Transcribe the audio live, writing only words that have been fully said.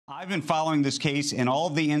I've been following this case and all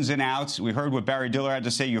of the ins and outs. We heard what Barry Diller had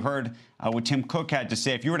to say. You heard what Tim Cook had to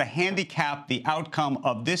say. If you were to handicap the outcome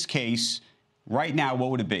of this case right now,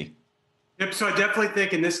 what would it be? Yep, so I definitely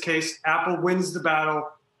think in this case, Apple wins the battle.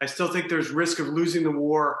 I still think there's risk of losing the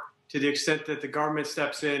war to the extent that the government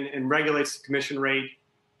steps in and regulates the commission rate.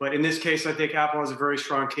 But in this case, I think Apple has a very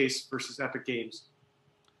strong case versus Epic Games.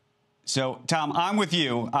 So, Tom, I'm with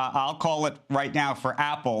you. I'll call it right now for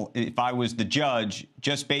Apple if I was the judge,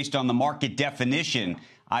 just based on the market definition.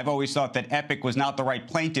 I've always thought that Epic was not the right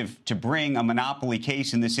plaintiff to bring a monopoly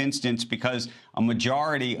case in this instance because a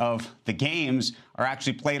majority of the games are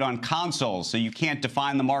actually played on consoles. So you can't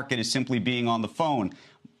define the market as simply being on the phone.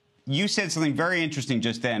 You said something very interesting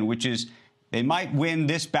just then, which is they might win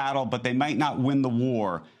this battle, but they might not win the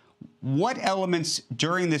war. What elements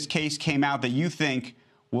during this case came out that you think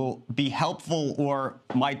will be helpful or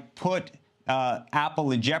might put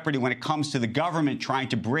Apple in jeopardy when it comes to the government trying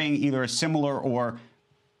to bring either a similar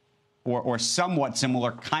or somewhat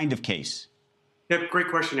similar kind of case? Yep, great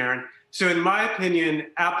question, Aaron. So in my opinion,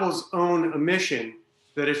 Apple's own admission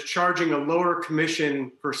that it's charging a lower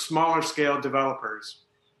commission for smaller scale developers,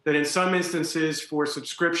 that in some instances for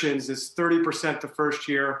subscriptions is 30% the first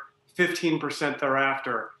year, 15%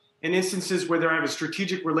 thereafter. In instances where they have a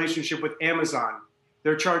strategic relationship with Amazon,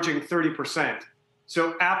 they're charging 30%.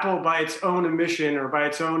 So Apple, by its own admission or by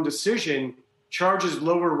its own decision, charges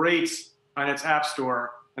lower rates on its App Store.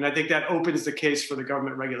 And I think that opens the case for the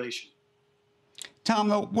government regulation. Tom,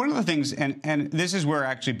 though, one of the things, and this is where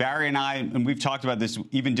actually Barry and I, and we've talked about this,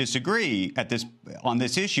 even disagree on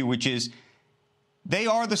this issue, which is they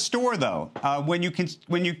are the store, though. When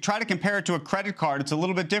you try to compare it to a credit card, it's a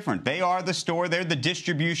little bit different. They are the store. They're the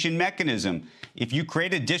distribution mechanism. If you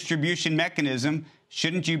create a distribution mechanism,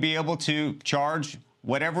 shouldn't you be able to charge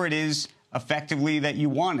whatever it is effectively that you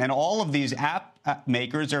want? And all of these app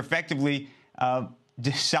makers are effectively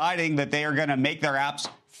deciding that they are going to make their apps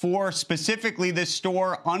for specifically this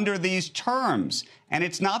store under these terms. And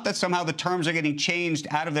it's not that somehow the terms are getting changed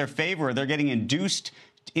out of their favor. They're getting induced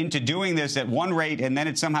into doing this at one rate, and then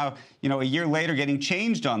it's somehow, a year later getting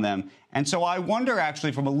changed on them. And so I wonder,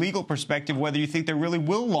 actually, from a legal perspective, whether you think there really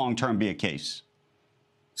will long-term be a case.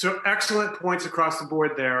 So excellent points across the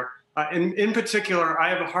board there. In particular, I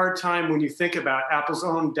have a hard time when you think about Apple's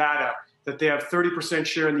own data that they have 30%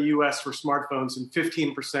 share in the U.S. for smartphones and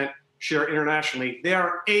 15% share internationally. They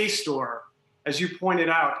are a store. As you pointed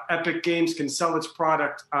out, Epic Games can sell its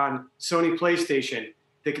product on Sony PlayStation.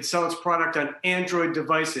 They can sell its product on Android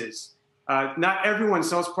devices. Not everyone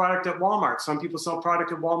sells product at Walmart. Some people sell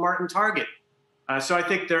product at Walmart and Target. So I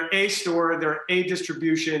think they're a store, they're a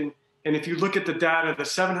distribution. And if you look at the data, the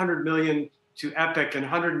 $700 million to Epic and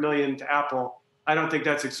 $100 million to Apple, I don't think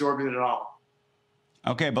that's exorbitant at all.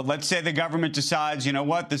 Okay, but let's say the government decides, you know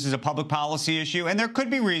what, this is a public policy issue, and there could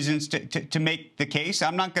be reasons to make the case.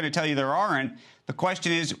 I'm not going to tell you there aren't. The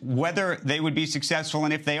question is whether they would be successful,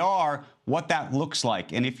 and if they are, what that looks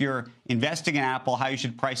like. And if you're investing in Apple, how you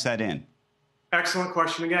should price that in. Excellent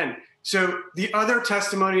question again. So the other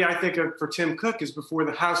testimony I think of for Tim Cook is before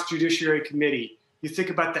the House Judiciary Committee. You think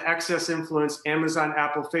about the excess influence Amazon,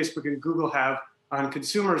 Apple, Facebook, and Google have on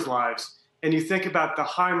consumers' lives, and you think about the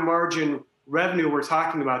high margin revenue we're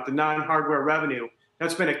talking about, the non-hardware revenue.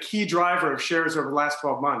 That's been a key driver of shares over the last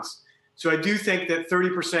 12 months. So I do think that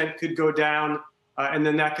 30% could go down, and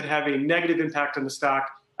then that could have a negative impact on the stock.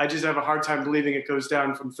 I just have a hard time believing it goes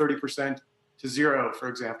down from 30% to zero, for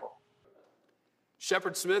example.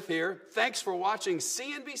 Shepard Smith here. Thanks for watching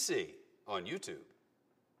CNBC on YouTube.